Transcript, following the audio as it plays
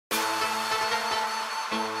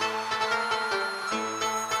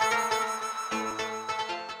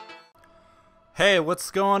Hey, what's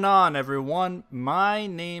going on, everyone? My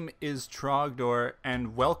name is Trogdor,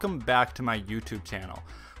 and welcome back to my YouTube channel.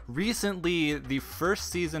 Recently, the first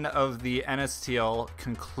season of the NSTL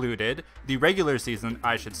concluded. The regular season,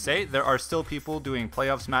 I should say. There are still people doing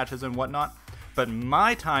playoffs matches and whatnot, but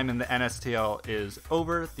my time in the NSTL is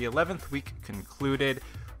over. The 11th week concluded.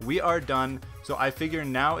 We are done, so I figure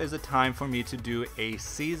now is a time for me to do a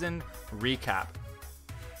season recap.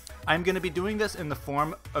 I'm going to be doing this in the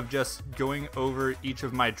form of just going over each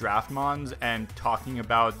of my draft mons and talking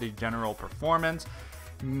about the general performance,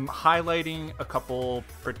 highlighting a couple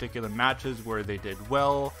particular matches where they did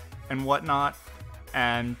well and whatnot,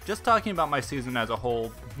 and just talking about my season as a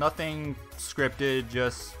whole. Nothing scripted,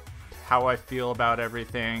 just how I feel about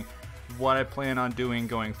everything, what I plan on doing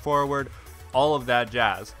going forward, all of that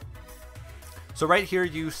jazz. So right here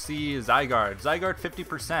you see Zygarde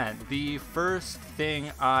 50%, the first thing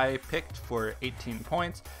I picked for 18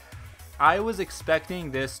 points. I was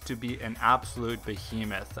expecting this to be an absolute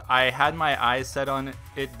behemoth. I had my eyes set on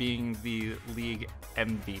it being the league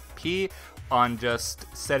MVP, on just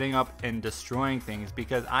setting up and destroying things,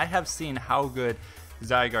 because I have seen how good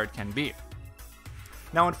Zygarde can be.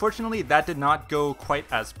 Now unfortunately that did not go quite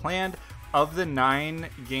as planned. Of the 9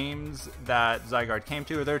 games that Zygarde came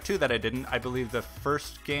to, there are 2 that I didn't. I believe the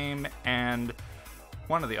first game and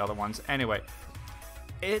one of the other ones. Anyway,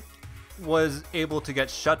 it was able to get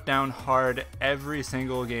shut down hard every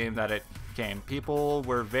single game that it came. People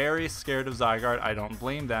were very scared of Zygarde. I don't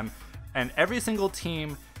blame them. And every single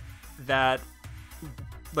team that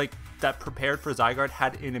prepared for Zygarde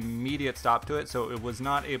had an immediate stop to it, so it was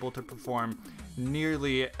not able to perform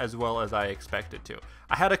nearly as well as I expected to.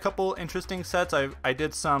 I had a couple interesting sets. I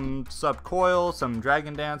did some Subcoil, some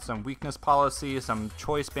Dragon Dance, some Weakness Policy, some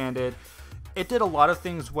Choice Banded. It did a lot of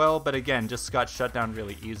things well, but again, just got shut down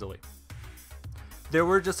really easily. There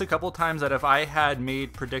were just a couple times that if I had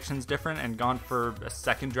made predictions different and gone for a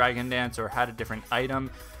second Dragon Dance or had a different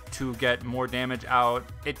item to get more damage out,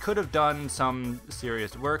 it could have done some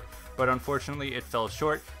serious work, but unfortunately it fell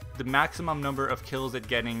short. The maximum number of kills it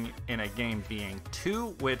getting in a game being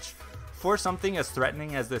 2, which for something as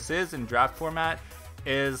threatening as this is in draft format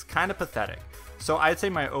is kind of pathetic. So I'd say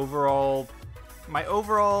my overall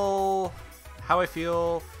how I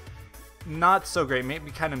feel, not so great,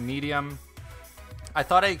 maybe kind of medium. I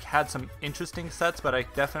thought I had some interesting sets, but I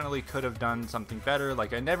definitely could have done something better.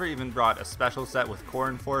 Like I never even brought a special set with Core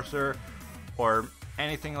Enforcer or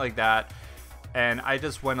anything like that, and I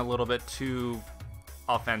just went a little bit too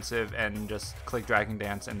offensive and just clicked Dragon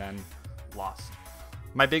Dance and then lost.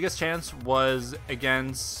 My biggest chance was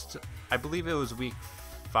against, I believe it was week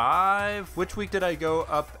 5. Which week did I go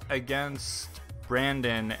up against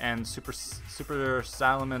Brandon and Super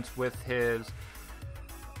Salamence with his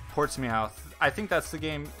Portsmouth? I think that's the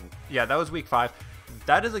game. Yeah, that was week 5.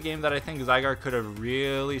 That is a game that I think Zygarde could have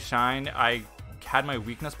really shined. I had my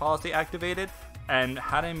weakness policy activated, and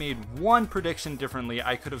had I made one prediction differently,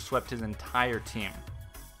 I could have swept his entire team.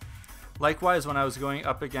 Likewise, when I was going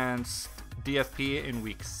up against DFP in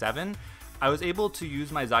week 7, I was able to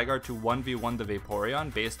use my Zygarde to 1v1 the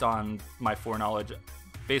Vaporeon based on my foreknowledge,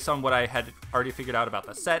 based on what I had already figured out about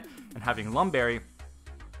the set and having Lumberry.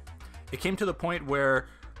 It came to the point where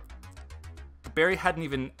the berry hadn't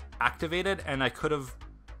even activated, and I could have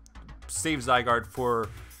saved Zygarde for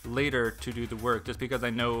later to do the work, just because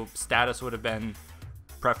I know status would have been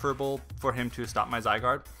preferable for him to stop my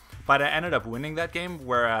Zygarde. But I ended up winning that game,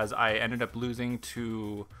 whereas I ended up losing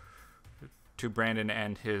to Brandon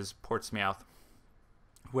and his Portsmouth,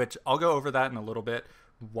 which I'll go over that in a little bit,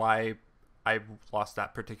 why I lost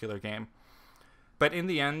that particular game. But in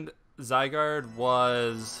the end, Zygarde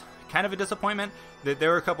was kind of a disappointment.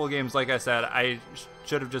 There were a couple of games, like I said, I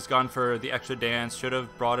should have just gone for the extra dance, should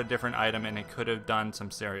have brought a different item, and it could have done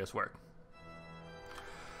some serious work.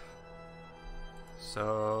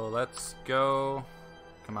 So let's go.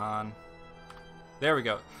 Come on. There we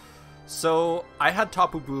go. So I had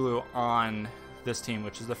Tapu Bulu on this team,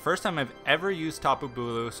 which is the first time I've ever used Tapu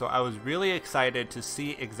Bulu, so I was really excited to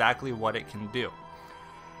see exactly what it can do.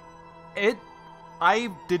 I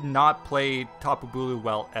did not play Tapu Bulu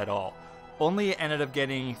well at all. Only ended up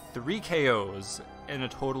getting 3 KOs in a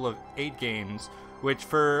total of 8 games, which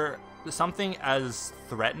for something as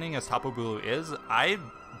threatening as Tapu Bulu is, I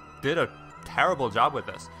did a terrible job with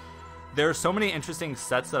this. There are so many interesting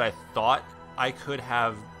sets that I thought I could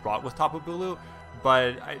have brought with Tapu Bulu,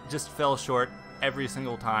 but I just fell short every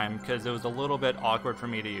single time because it was a little bit awkward for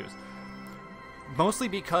me to use. Mostly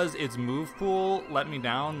because its move pool let me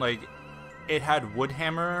down. Like, it had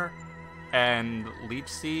Woodhammer and Leech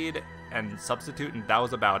Seed and Substitute, and that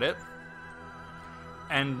was about it.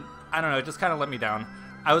 And I don't know, it just kind of let me down.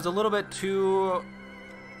 I was a little bit too...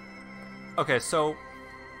 Okay, so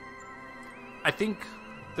I think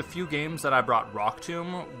the few games that I brought Rock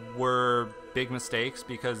Tomb were big mistakes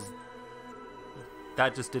because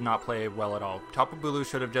that just did not play well at all. Tapu Bulu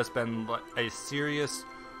should have just been a serious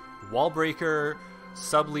wall breaker,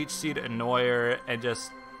 sub-leech seed annoyer, and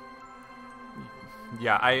just...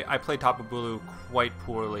 Yeah, I played Tapu Bulu quite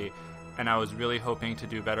poorly, and I was really hoping to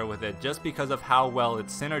do better with it just because of how well it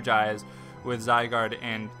synergized with Zygarde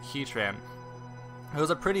and Heatran. It was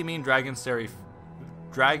a pretty mean Dragon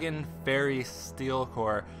Fairy Steel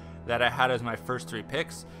Core that I had as my first 3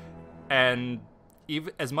 picks, and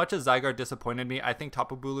even as much as Zygarde disappointed me, I think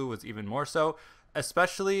Tapu Bulu was even more so,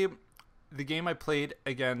 especially the game I played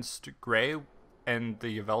against Gray and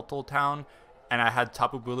the Yveltal town, and I had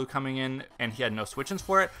Tapu Bulu coming in and he had no switch-ins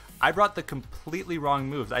for it. I brought the completely wrong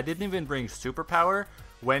moves. I didn't even bring Superpower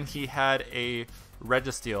when he had a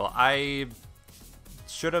Registeel. I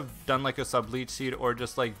should have done like a Sub-Leech Seed or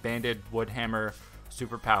just like Banded Woodhammer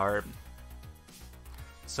Superpower.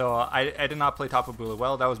 So I did not play Tapu Bulu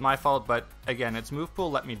well. That was my fault, but again, its move pool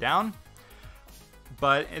let me down.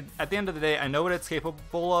 But at the end of the day, I know what it's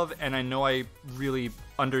capable of, and I know I really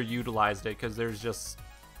underutilized it because there's just,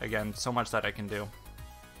 again, so much that I can do.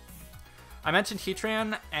 I mentioned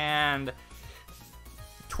Heatran, and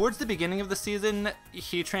towards the beginning of the season,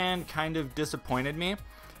 Heatran kind of disappointed me.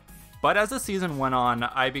 But as the season went on,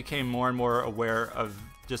 I became more and more aware of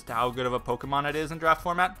just how good of a Pokemon it is in draft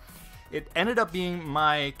format. It ended up being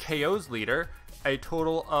my KOs leader, a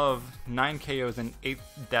total of 9 KOs and 8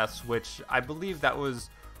 deaths, which I believe that was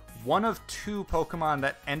one of 2 Pokemon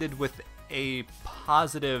that ended with a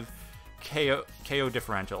positive KO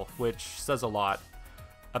differential, which says a lot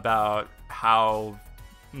about how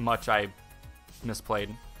much I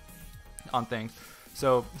misplayed on things.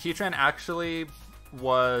 So Heatran actually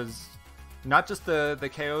was not just the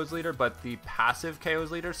KOs leader, but the passive KOs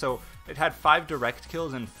leader. So it had 5 direct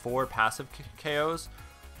kills and 4 passive KOs,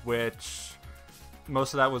 which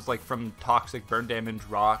most of that was like from toxic, burn damage,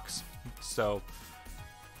 rocks. So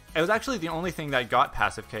it was actually the only thing that got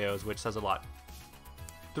passive KOs, which says a lot.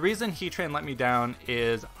 The reason Heatran let me down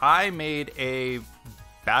is I made a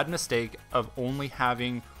bad mistake of only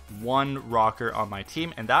having 1 rocker on my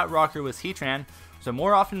team, and that rocker was Heatran. So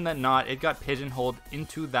more often than not, it got pigeonholed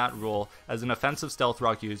into that role as an offensive Stealth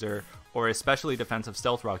Rock user or especially defensive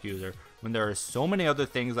Stealth Rock user, when there are so many other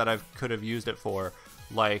things that I could have used it for,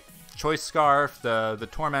 like Choice Scarf, the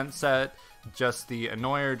Torment set, just the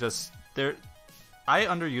Annoyer, just there. I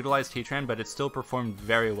underutilized Heatran, but it still performed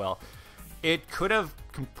very well. It could have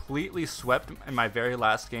completely swept in my very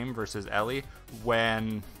last game versus Ellie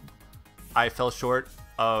when I fell short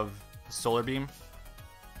of Solar Beam.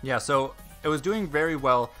 Yeah, so it was doing very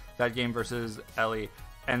well that game versus Ellie,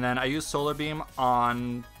 and then I used Solar Beam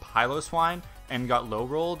on Piloswine and got low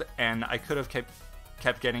rolled, and I could have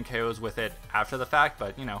kept getting KOs with it after the fact,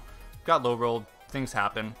 but you know, got low rolled, things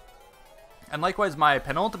happen. And likewise, my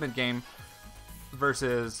penultimate game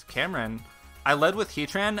versus Cameron, I led with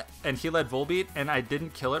Heatran and he led Volbeat, and I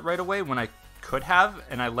didn't kill it right away when I could have,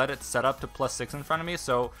 and I let it set up to +6 in front of me,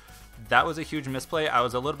 so that was a huge misplay. I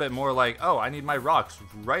was a little bit more like, oh, I need my rocks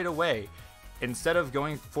right away, instead of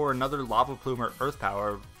going for another Lava Plume or Earth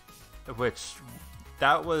Power, which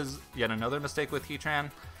that was yet another mistake with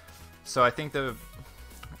Heatran. So I think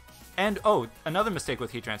another mistake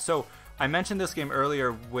with Heatran. So I mentioned this game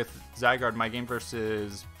earlier with Zygarde, my game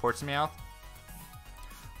versus Portsmouth.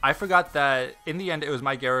 I forgot that in the end it was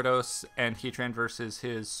my Gyarados and Heatran versus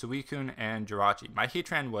his Suicune and Jirachi. My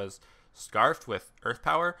Heatran was Scarfed with Earth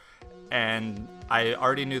Power, and I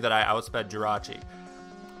already knew that I outsped Jirachi.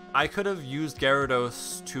 I could have used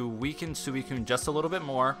Gyarados to weaken Suicune just a little bit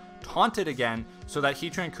more, taunted again, so that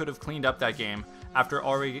Heatran could have cleaned up that game after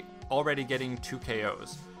already getting 2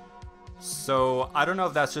 KOs. So I don't know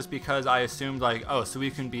if that's just because I assumed like, oh,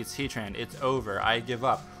 Suicune beats Heatran, it's over, I give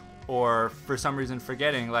up. Or for some reason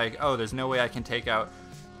forgetting like, oh, there's no way I can take out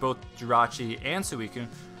both Jirachi and Suicune.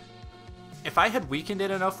 If I had weakened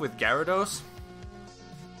it enough with Gyarados,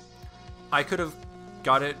 I could have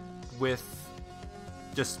got it with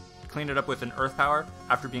just cleaned it up with an Earth Power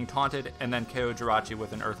after being taunted, and then KO Jirachi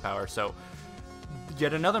with an Earth Power. So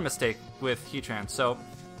yet another mistake with Heatran. So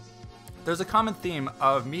there's a common theme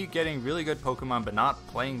of me getting really good Pokemon but not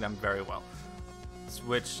playing them very well,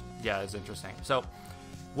 which, yeah, is interesting. So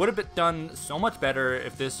would have been done so much better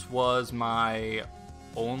if this was my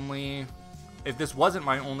only, if this wasn't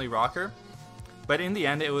my only rocker. But in the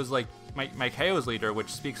end, it was like my KOs leader, which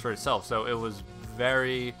speaks for itself. So it was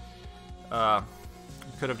very,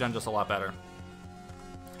 could have done just a lot better.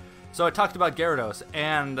 So I talked about Gyarados,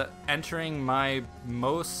 and entering my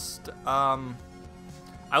most,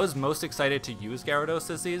 I was most excited to use Gyarados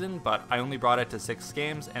this season, but I only brought it to 6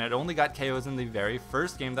 games, and it only got KOs in the very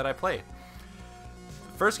first game that I played.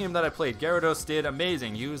 First game that I played, Gyarados did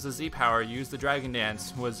amazing, used the Z-Power, used the Dragon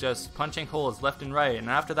Dance, was just punching holes left and right, and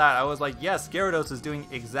after that I was like, yes, Gyarados is doing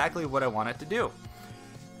exactly what I want it to do.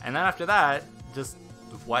 And then after that, just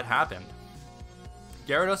what happened?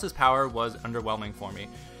 Gyarados' power was underwhelming for me.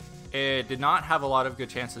 It did not have a lot of good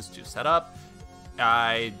chances to set up.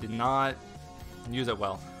 I did not use it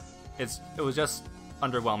well. It was just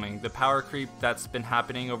underwhelming. The power creep that's been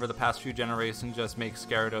happening over the past few generations just makes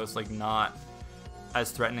Gyarados like not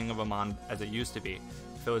as threatening of a mon as it used to be.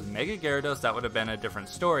 If it was Mega Gyarados, that would have been a different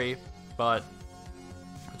story, but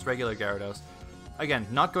it's regular Gyarados. Again,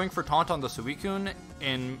 not going for Taunt on the Suicune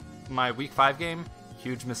in my Week 5 game,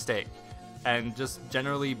 huge mistake. And just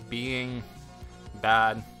generally being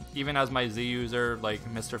bad, even as my Z user, like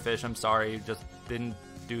Mr. Fish, I'm sorry, just didn't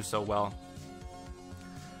do so well.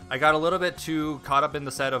 I got a little bit too caught up in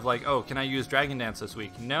the set of like, oh, can I use Dragon Dance this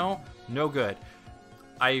week? No, no good.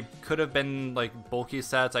 I could have been like bulky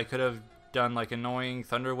sets. I could have done like annoying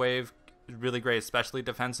Thunder Wave, really great, especially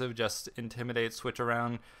defensive, just intimidate, switch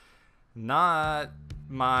around. Not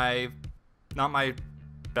my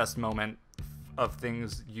best moment of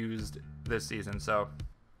things used this season. So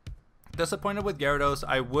disappointed with Gyarados.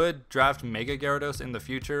 I would draft Mega Gyarados in the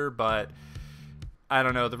future, but I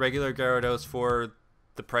don't know. The regular Gyarados for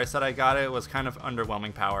the price that I got it was kind of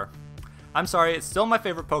underwhelming power. I'm sorry. It's still my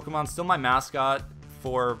favorite Pokemon. Still my mascot.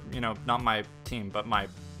 For, you know, not my team, but my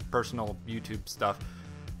personal YouTube stuff.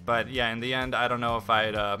 But yeah, in the end, I don't know if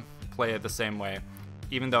I'd play it the same way,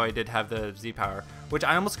 even though I did have the Z-Power, which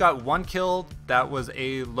I almost got 1 kill. That was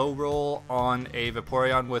a low roll on a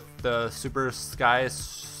Vaporeon with the Super Sky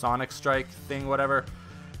Sonic Strike thing, whatever.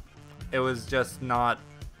 It was just not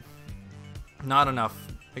enough.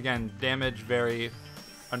 Again, damage very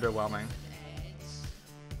underwhelming.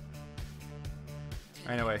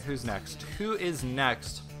 Anyway, who's next? Who is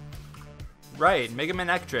next? Right, Mega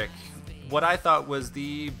Manectric. What I thought was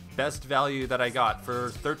the best value that I got for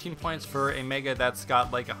 13 points for a Mega that's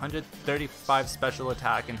got like 135 special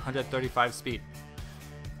attack and 135 speed.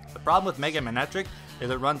 The problem with Mega Manectric is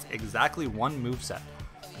it runs exactly one moveset.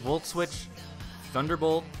 Volt Switch,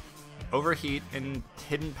 Thunderbolt, Overheat, and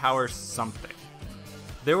Hidden Power something.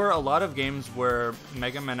 There were a lot of games where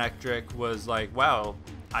Mega Manectric was like, wow,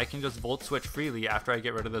 I can just Volt Switch freely after I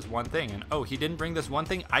get rid of this one thing. And oh, he didn't bring this one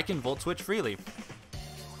thing, I can Volt Switch freely.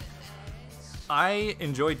 I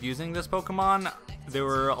enjoyed using this Pokemon. There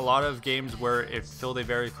were a lot of games where it filled a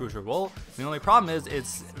very crucial role. The only problem is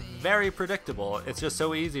it's very predictable. It's just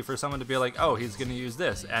so easy for someone to be like, oh, he's going to use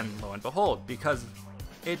this. And lo and behold, because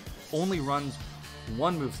it only runs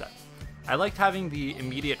one moveset. I liked having the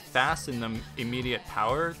immediate fast and the immediate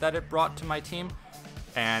power that it brought to my team.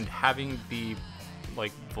 And having the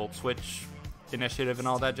like Volt Switch initiative and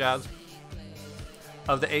all that jazz.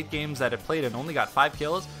 Of the 8 games that it played and only got 5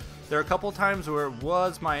 kills, there are a couple times where it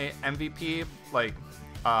was my MVP, like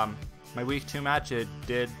my week 2 match. It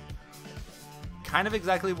did kind of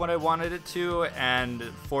exactly what I wanted it to and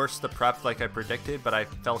forced the prep like I predicted, but I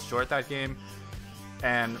fell short that game.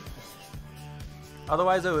 And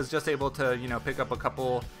otherwise I was just able to, you know, pick up a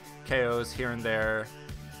couple KOs here and there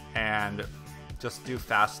and just do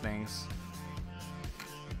fast things.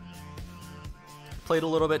 Played a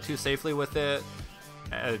little bit too safely with it,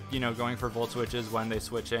 you know, going for Volt Switches when they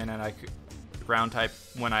switch in, and I ground type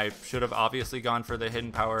when I should have obviously gone for the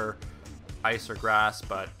Hidden Power Ice or Grass.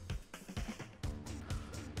 But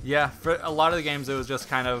yeah, for a lot of the games it was just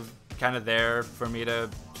kind of there for me to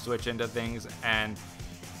switch into things, and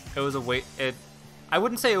it was a waste. I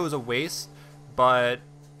wouldn't say it was a waste, but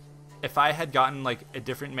if I had gotten like a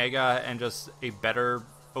different Mega and just a better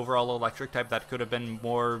overall electric type that could have been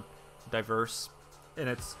more diverse in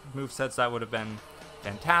its movesets, that would have been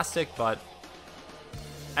fantastic. But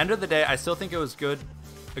end of the day, I still think it was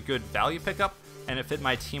a good value pickup, and it fit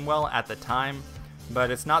my team well at the time, but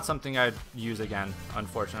it's not something I'd use again,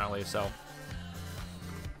 unfortunately. So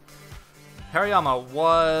Hariyama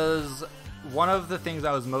was one of the things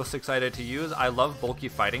I was most excited to use. I love bulky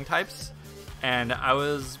fighting types, and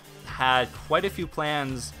I had quite a few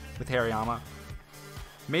plans with Hariyama.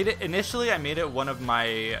 Initially I made it one of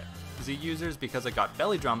my Z users because it got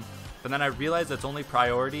Belly Drum, but then I realized its only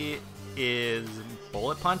priority is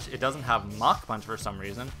Bullet Punch. It doesn't have Mach Punch for some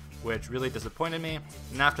reason, which really disappointed me.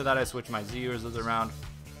 And after that I switched my Z users around.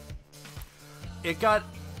 It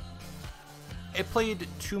played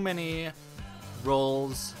too many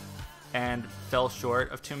roles and fell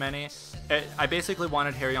short of too many. I basically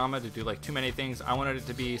wanted Hariyama to do like too many things. I wanted it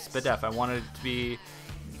to be Spadef. I wanted it to be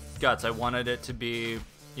Guts. I wanted it to be,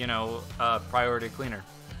 you know, Priority Cleaner.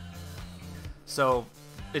 So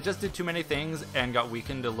it just did too many things and got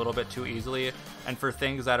weakened a little bit too easily. And for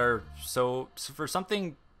things that are for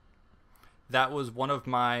something that was one of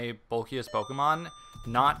my bulkiest Pokemon,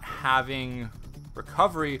 not having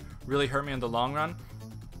recovery really hurt me in the long run.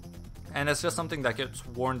 And it's just something that gets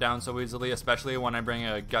worn down so easily, especially when I bring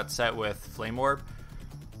a Gut set with Flame Orb.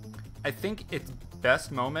 I think its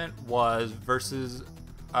best moment was versus,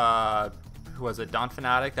 who was it, Don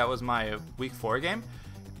Fanatic. That was my week 4 game.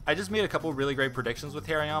 I just made a couple really great predictions with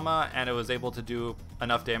Hariyama, and it was able to do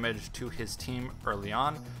enough damage to his team early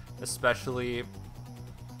on, especially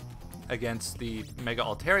against the Mega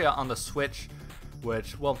Altaria on the Switch,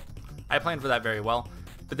 which, well, I planned for that very well.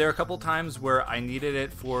 But there are a couple times where I needed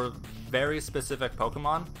it for very specific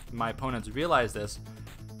Pokemon. My opponents realized this.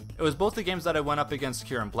 It was both the games that I went up against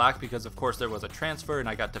Kieran Black, because of course there was a transfer and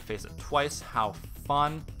I got to face it twice. How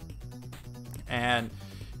fun. And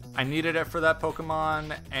I needed it for that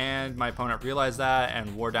Pokemon, and my opponent realized that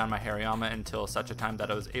and wore down my Hariyama until such a time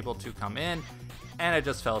that I was able to come in, and it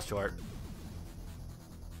just fell short.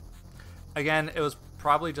 Again, it was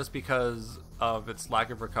probably just because of its lack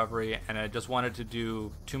of recovery, and I just wanted to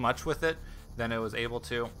do too much with it than it was able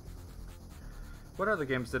to. What other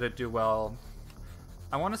games did it do well?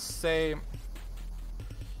 I want to say,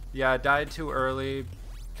 yeah, it died too early,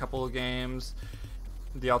 couple of games.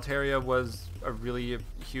 The Altaria was a really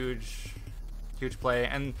huge play,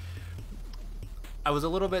 and I was a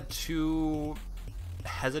little bit too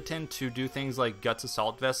hesitant to do things like Guts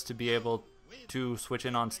Assault Vest to be able to switch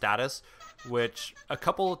in on status, which a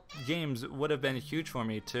couple games would have been huge for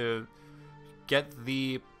me to get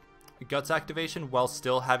the Guts activation while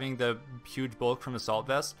still having the huge bulk from Assault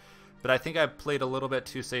Vest. But I think I played a little bit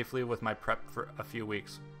too safely with my prep for a few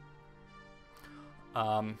weeks.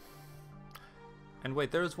 And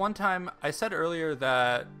wait, there was one time I said earlier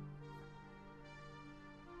that...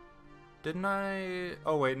 Didn't I?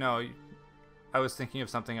 Oh wait, no. I was thinking of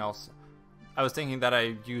something else. I was thinking that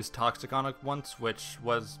I used Toxic on it once, which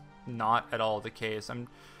was not at all the case. I'm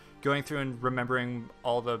going through and remembering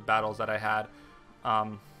all the battles that I had.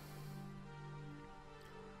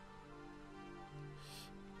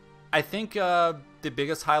 I think the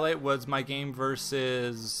biggest highlight was my game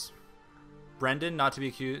versus Brendan, not to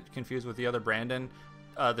be confused with the other Brandon,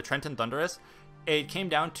 the Trenton Thunderous. It came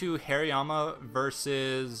down to Hariyama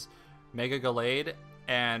versus Mega Gallade,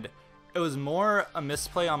 and it was more a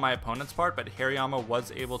misplay on my opponent's part, but Hariyama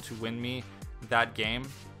was able to win me that game.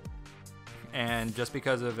 And just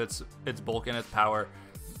because of its bulk and its power,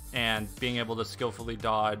 and being able to skillfully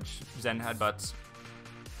dodge Zen Headbutts.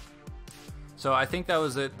 So I think that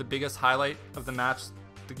was the biggest highlight of the match,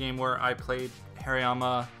 the game where I played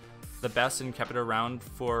Hariyama the best and kept it around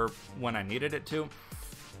for when I needed it to.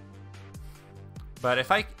 But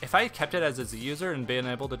if I kept it as a Z user and been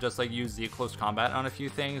able to just like use Z close combat on a few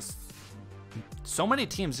things, so many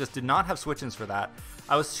teams just did not have switch-ins for that.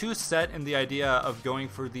 I was too set in the idea of going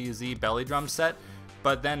for the Z belly drum set,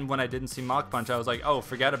 but then when I didn't see Mach Punch, I was like, oh,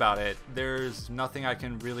 forget about it. There's nothing I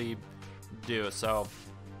can really do. So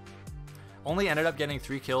only ended up getting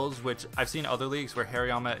 3 kills, which I've seen other leagues where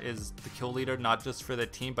Hariyama is the kill leader, not just for the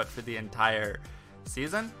team, but for the entire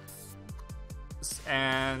season.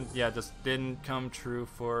 And yeah, just didn't come true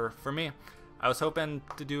for me. I was hoping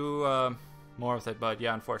to do more with it, but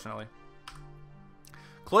yeah, unfortunately.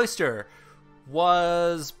 Cloyster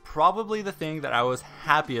was probably the thing that I was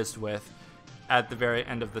happiest with at the very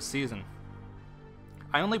end of the season.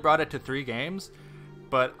 I only brought it to 3 games,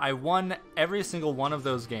 but I won every single one of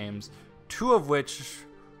those games, 2 of which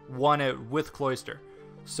won it with Cloyster.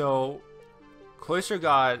 So Cloyster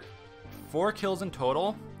got 4 kills in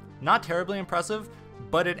total. Not terribly impressive,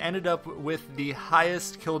 but it ended up with the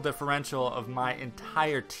highest kill differential of my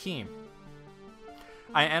entire team.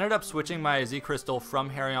 I ended up switching my Z Crystal from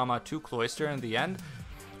Hariyama to Cloyster in the end,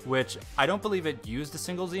 which I don't believe it used a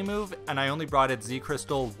single Z move, and I only brought it Z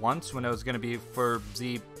Crystal once when it was going to be for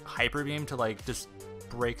Z Hyper Beam to like just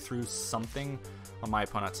break through something on my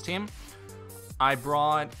opponent's team. I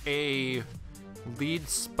brought a lead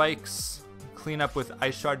spikes cleanup with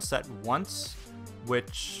Ice Shard set once,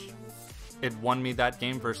 which it won me that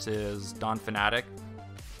game versus Don Fanatic.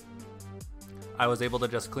 I was able to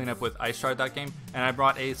just clean up with Ice Shard that game, and I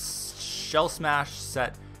brought a Shell Smash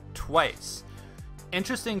set twice.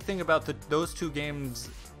 Interesting thing about those 2 games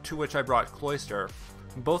to which I brought Cloyster,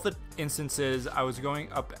 both instances I was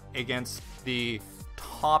going up against the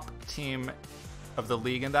top team of the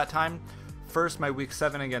league in that time. first my week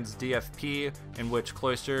 7 against DFP, in which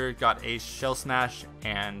Cloyster got a Shell Smash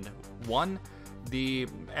and won.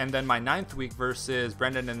 And then my 9th week versus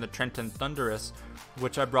Brendan in the Trenton Thunderous,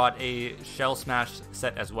 which I brought a Shell Smash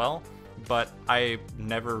set as well, but I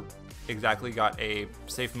never exactly got a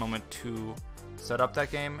safe moment to set up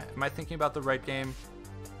that game. Am I thinking about the right game?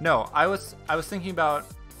 No, I was thinking about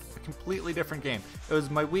a completely different game. It was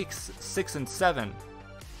my weeks 6 and 7.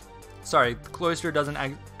 Sorry, Cloyster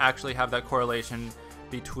doesn't actually have that correlation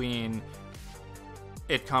between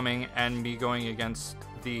it coming and me going against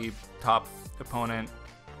the top opponent,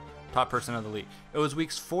 top person of the league. It was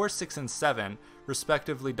weeks 4, 6, and 7,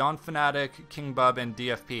 respectively Don Fnatic, King Bub, and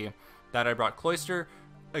DFP that I brought Cloyster.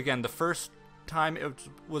 Again, the first time it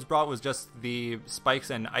was brought was just the Spikes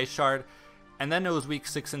and Ice Shard, and then it was week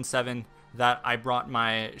 6 and 7 that I brought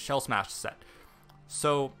my Shell Smash set.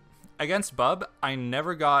 So against Bub, I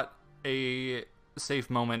never got a safe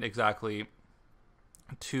moment exactly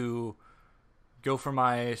to go for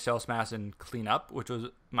my Shell Smash and clean up, which was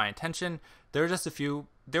my intention. There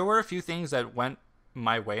were a few things that went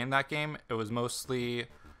my way in that game. It was mostly,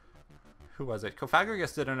 who was it?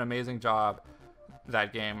 Cofagrigus did an amazing job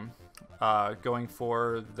that game, going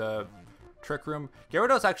for the Trick Room.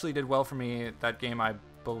 Gyarados actually did well for me that game, I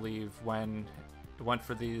believe, when it went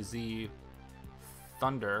for the Z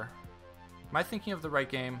Thunder. Am I thinking of the right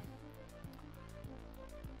game?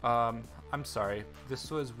 I'm sorry. This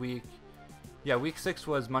was week 6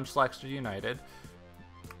 was Munchlaxter United.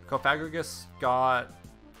 Cofagrigus got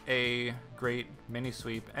a great mini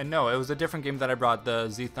sweep. And no, it was a different game that I brought the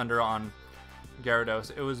Z Thunder on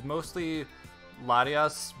Gyarados. It was mostly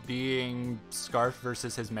Latias being Scarf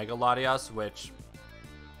versus his Mega Latias, which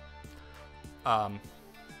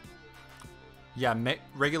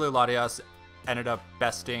regular Latias ended up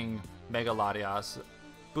besting Mega Latias.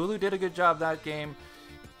 Bulu did a good job that game.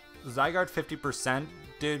 Zygarde 50%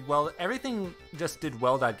 did well. Everything just did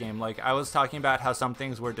well that game. Like, I was talking about how some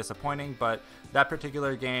things were disappointing, but that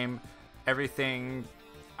particular game, everything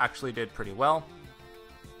actually did pretty well.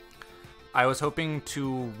 I was hoping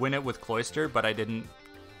to win it with Cloyster, but I didn't.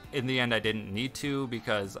 In the end, I didn't need to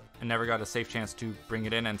because I never got a safe chance to bring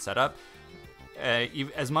it in and set up.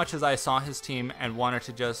 As much as I saw his team and wanted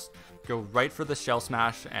to just go right for the Shell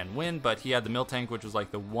Smash and win, but he had the Miltank, which was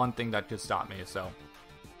like the one thing that could stop me.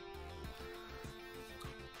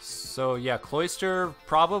 So yeah, Cloyster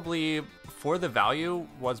probably for the value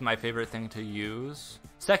was my favorite thing to use.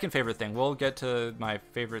 Second favorite thing. We'll get to my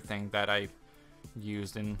favorite thing that I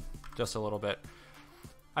used in just a little bit.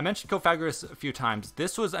 I mentioned Cofagrigus a few times.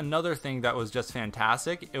 This was another thing that was just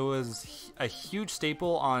fantastic. It was a huge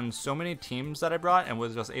staple on so many teams that I brought and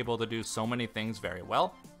was just able to do so many things very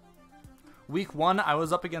well. Week 1, I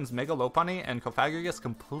was up against Mega Lopunny and Cofagrigus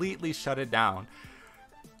completely shut it down.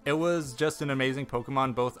 It was just an amazing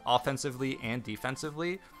Pokemon, both offensively and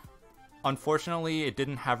defensively. Unfortunately, it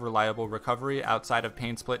didn't have reliable recovery outside of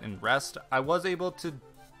Pain Split and Rest. I was able to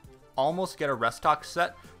almost get a Rest Talk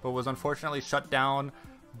set, but was unfortunately shut down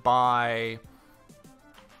by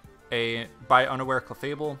Unaware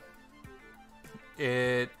Clefable.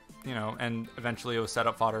 And eventually it was set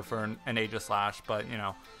up fodder for an Aegislash, but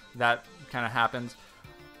that kind of happens.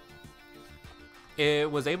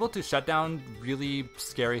 It was able to shut down really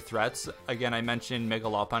scary threats. Again, I mentioned Mega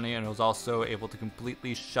Lopunny, and it was also able to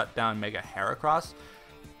completely shut down Mega Heracross.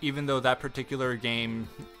 Even though that particular game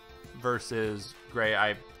versus Gray,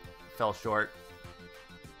 I fell short.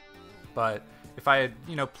 But if I had,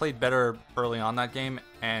 played better early on that game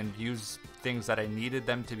and used things that I needed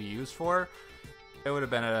them to be used for, it would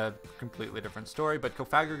have been a completely different story. But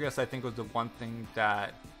Cofagrigus, I think, was the one thing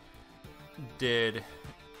that did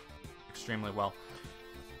extremely well.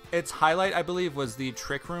 Its highlight, I believe, was the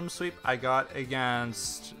Trick Room sweep I got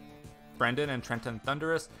against Brendan and Trenton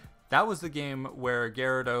Thunderous. That was the game where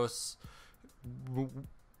Gyarados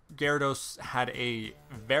had a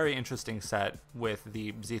very interesting set with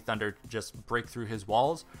the Z Thunder just break through his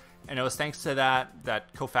walls. And it was thanks to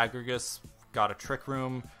that Cofagrigus got a Trick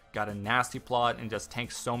Room, got a Nasty Plot, and just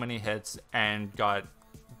tanked so many hits and got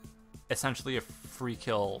essentially a free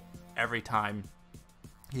kill every time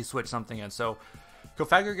he switched something in. So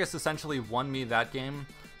Cofagrigus essentially won me that game.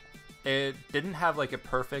 It didn't have like a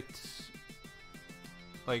perfect,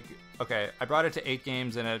 okay, I brought it to 8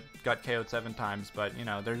 games and it got KO'd 7 times, but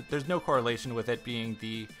there's no correlation with it being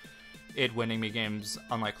it winning me games,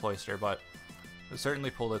 unlike Cloyster, but it certainly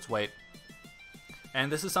pulled its weight. And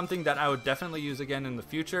this is something that I would definitely use again in the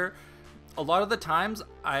future. A lot of the times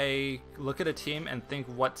I look at a team and think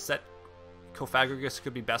what set Cofagrigus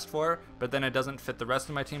could be best for, but then it doesn't fit the rest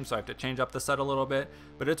of my team, so I have to change up the set a little bit.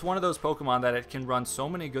 But it's one of those Pokemon that it can run so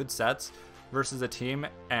many good sets versus a team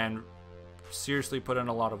and seriously put in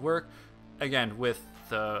a lot of work. Again, with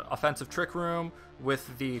the offensive trick room,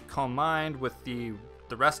 with the calm mind, with the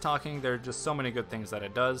rest talking, there are just so many good things that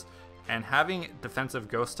it does. And having defensive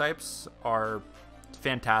ghost types are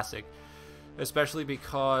fantastic, especially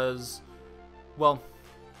because, well,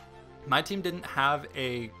 my team didn't have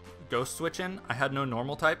a ghost switch in. I had no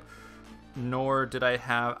normal type, nor did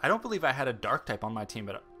I don't believe I had a dark type on my team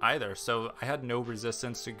either, so I had no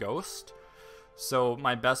resistance to ghost. So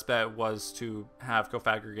my best bet was to have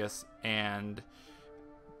Cofagrigus and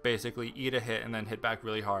basically eat a hit and then hit back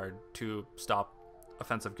really hard to stop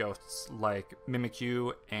offensive ghosts like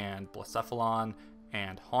Mimikyu and Blacephalon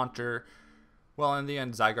and Haunter. Well, in the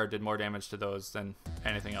end, Zygarde did more damage to those than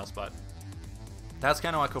anything else, but that's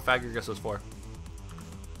kind of what Cofagrigus was for.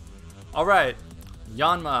 Alright,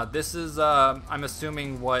 Yanma. This is, I'm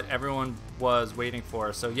assuming, what everyone was waiting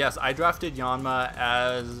for. So yes, I drafted Yanma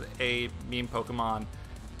as a meme Pokemon,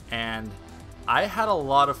 and I had a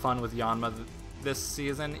lot of fun with Yanma this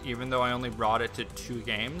season, even though I only brought it to 2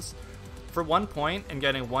 games. For 1 point and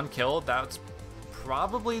getting 1 kill, that's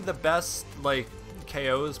probably the best, like,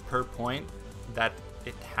 KOs per point that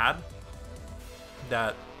it had,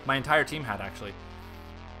 that my entire team had, actually.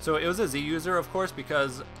 So it was a Z user, of course,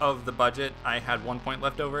 because of the budget. I had 1 point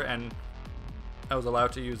left over and I was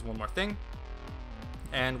allowed to use one more thing.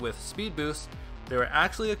 And with Speed Boost, there were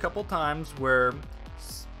actually a couple times where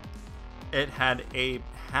it had a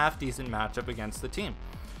half decent matchup against the team.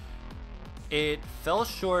 It fell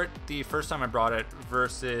short the first time I brought it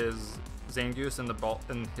versus Zangoose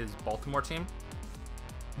in his Baltimore team.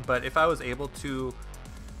 But if I was able to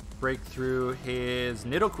break through his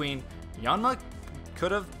Nidoqueen, Yanma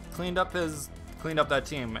could have cleaned up that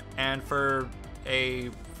team. And for a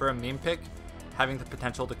meme pick, having the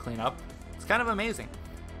potential to clean up, it's kind of amazing.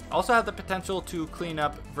 Also had the potential to clean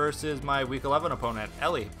up versus my week 11 opponent,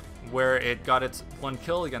 Ellie, where it got its 1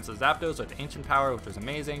 kill against the Zapdos with Ancient Power, which was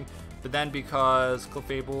amazing. But then because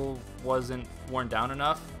Clefable wasn't worn down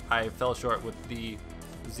enough, I fell short with the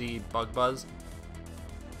Z Bug Buzz.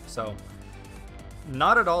 So,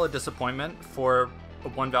 not at all a disappointment for a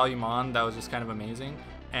 1 value Mon. That was just kind of amazing.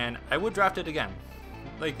 And I would draft it again.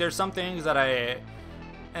 Like, there's some things that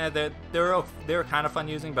they were kind of fun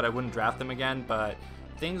using, but I wouldn't draft them again. But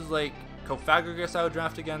things like Cofagrigus I would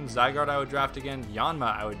draft again, Zygarde I would draft again,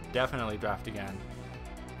 Yanma I would definitely draft again.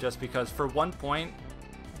 Just because for 1 point,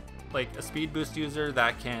 like a speed boost user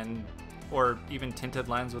that can, or even Tinted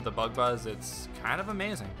Lens with the Bug Buzz, it's kind of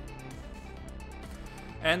amazing.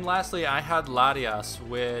 And lastly, I had Latias,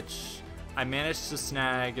 which I managed to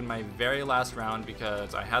snag in my very last round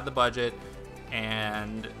because I had the budget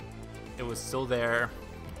and it was still there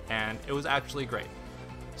and it was actually great.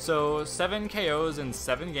 So 7 KOs in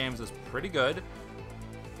 7 games is pretty good.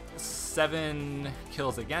 7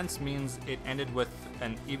 kills against means it ended with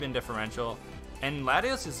an even differential. And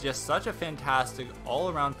Latias is just such a fantastic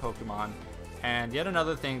all-around Pokemon, and yet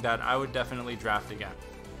another thing that I would definitely draft again.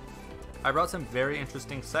 I brought some very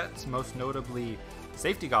interesting sets, most notably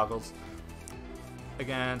Safety Goggles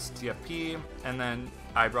against TFP, and then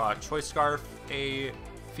I brought Choice Scarf a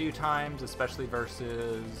few times, especially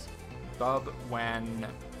versus Bub when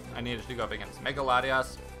I needed to go up against Mega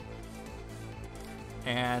Latias.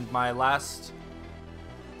 And my last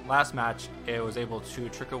match, it was able to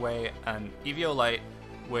trick away an Eviolite,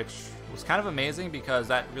 which was kind of amazing because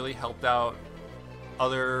that really helped out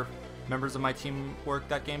other members of my team work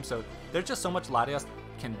that game. So there's just so much Latias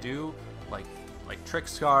can do, like Trick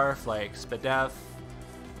Scarf, like Spadef,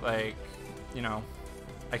 like, you know,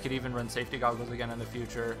 I could even run Safety Goggles again in the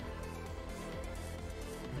future.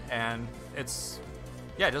 And it's,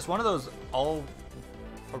 yeah, just one of those all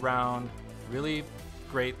around really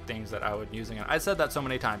great things that I would be using. I said that so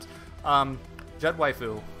many times. Jet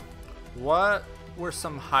Waifu, what were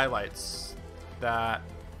some highlights that,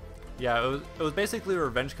 yeah, it was basically a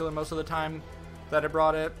revenge killer most of the time that I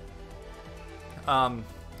brought it. There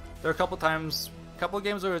were a couple games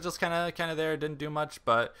where it was just kind of there, didn't do much,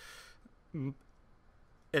 but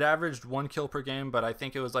it averaged 1 kill per game. But I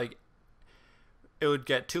think it was like it would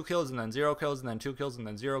get 2 kills and then 0 kills and then 2 kills and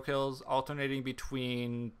then 0 kills, alternating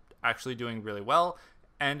between actually doing really well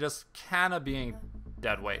and just kind of being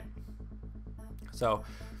dead weight. So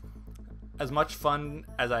as much fun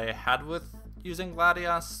as I had with using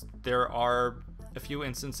Latias, there are a few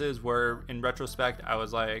instances where in retrospect I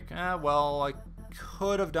was like, well, I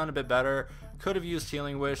could have done a bit better, could have used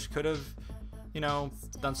Healing Wish, could have, you know,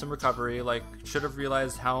 done some recovery, like should have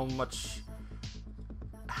realized how much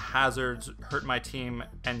hazards hurt my team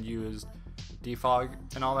and used Defog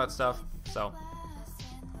and all that stuff. So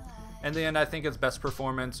In the end, I think its best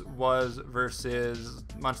performance was versus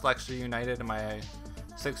Munchlaxter United in my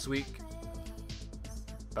 6th week.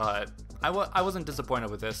 But I wasn't disappointed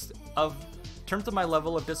with this. In terms of my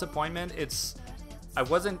level of disappointment, I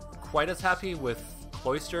wasn't quite as happy with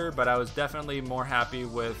Cloyster, but I was definitely more happy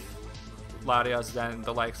with Latias than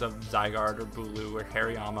the likes of Zygarde or Bulu or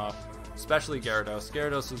Hariyama, especially Gyarados.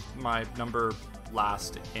 Gyarados is my number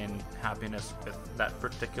last in happiness with that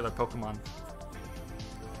particular Pokemon.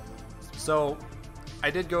 So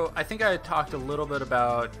I think I talked a little bit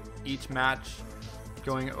about each match,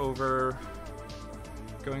 going over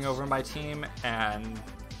my team, and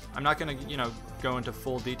I'm not going to, go into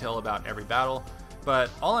full detail about every battle, but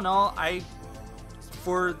all in all,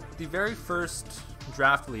 for the very first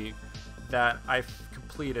draft league that I've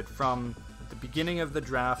completed from the beginning of the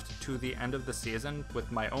draft to the end of the season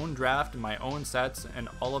with my own draft and my own sets and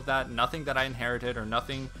all of that, nothing that I inherited or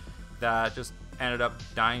nothing that just ended up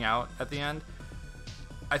dying out at the end,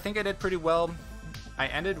 I think I did pretty well. I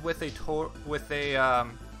ended with a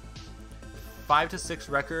 5-6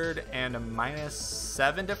 record and a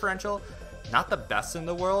 -7 differential. Not the best in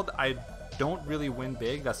the world. I don't really win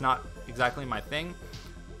big. That's not exactly my thing,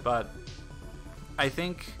 but I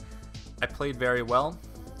think I played very well.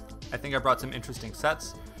 I think I brought some interesting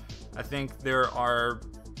sets. I think there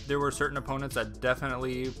were certain opponents that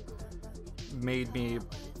definitely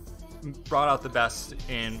brought out the best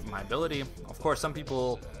in my ability. Of course, some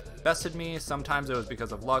people bested me. Sometimes it was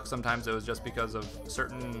because of luck. Sometimes it was just because of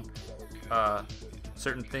certain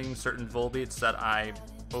things, certain Volbeats that I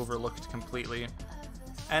overlooked completely.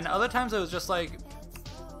 And other times it was just like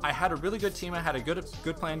I had a really good team. I had a good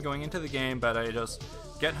plan going into the game, but I just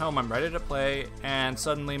get home, I'm ready to play, and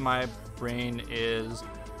suddenly my brain is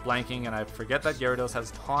blanking and I forget that Gyarados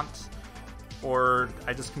has Taunt, or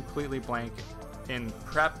I just completely blank in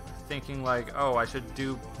prep, thinking like, oh, I should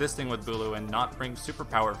do this thing with Bulu and not bring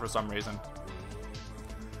Superpower for some reason.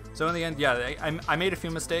 So in the end, yeah, I made a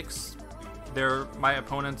few mistakes. My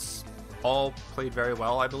opponents all played very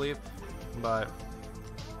well, I believe, but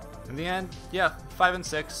in the end, yeah, 5 and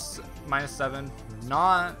 6, -7,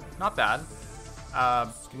 not bad.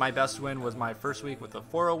 My best win was my first week with a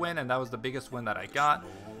 4-0 win, and that was the biggest win that I got.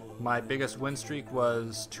 My biggest win streak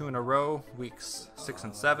was 2 in a row, weeks 6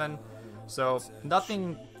 and 7. So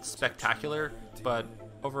nothing spectacular, but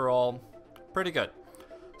overall pretty good.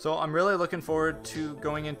 So I'm really looking forward to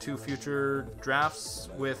going into future drafts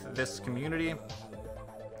with this community.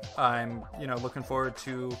 I'm, looking forward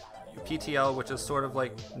to PTL, which is sort of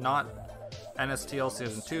like not NSTL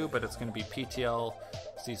Season 2, but it's going to be PTL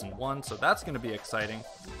Season 1, so that's going to be exciting.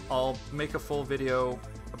 I'll make a full video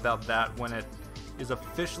about that when it is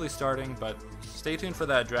officially starting, but stay tuned for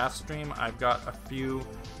that draft stream. I've got a few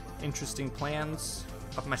interesting plans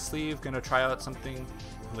up my sleeve, going to try out something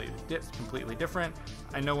completely different.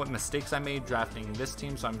 I know what mistakes I made drafting this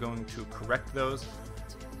team, so I'm going to correct those.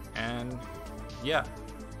 And yeah,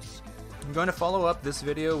 I'm going to follow up this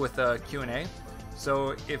video with a Q&A.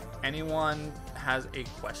 So if anyone has a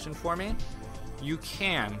question for me, you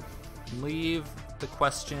can leave the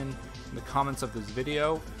question in the comments of this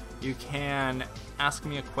video. You can ask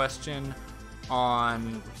me a question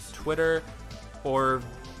on Twitter or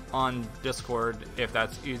on Discord if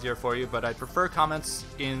that's easier for you, but I prefer comments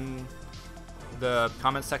in the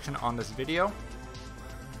comment section on this video.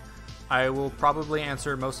 I will probably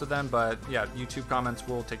answer most of them, but yeah, YouTube comments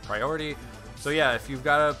will take priority. So yeah, if you've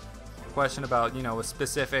got a question about, a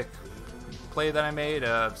specific play that I made,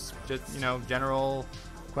 just, general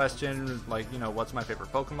question like, what's my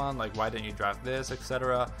favorite Pokemon, like why didn't you draft this,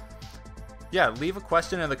 etc. Yeah, leave a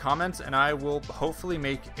question in the comments and I will hopefully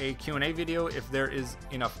make a Q&A video if there is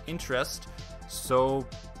enough interest. So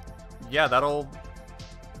yeah,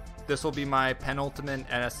 this will be my penultimate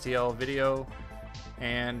NSTL video,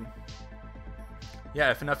 and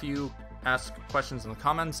yeah, if enough of you ask questions in the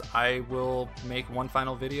comments, I will make one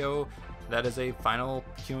final video that is a final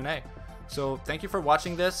Q&A. So thank you for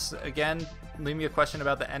watching this. Again, leave me a question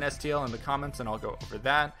about the NSTL in the comments and I'll go over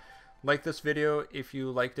that. Like this video if you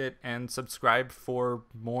liked it, and subscribe for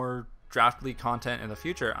more Draft League content in the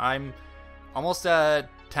future. I'm almost at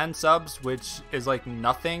 10 subs, which is like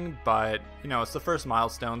nothing, but it's the first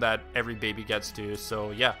milestone that every baby gets to.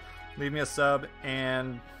 So yeah, leave me a sub,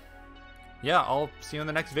 and yeah, I'll see you in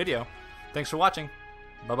the next video. Thanks for watching.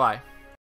 Bye-bye.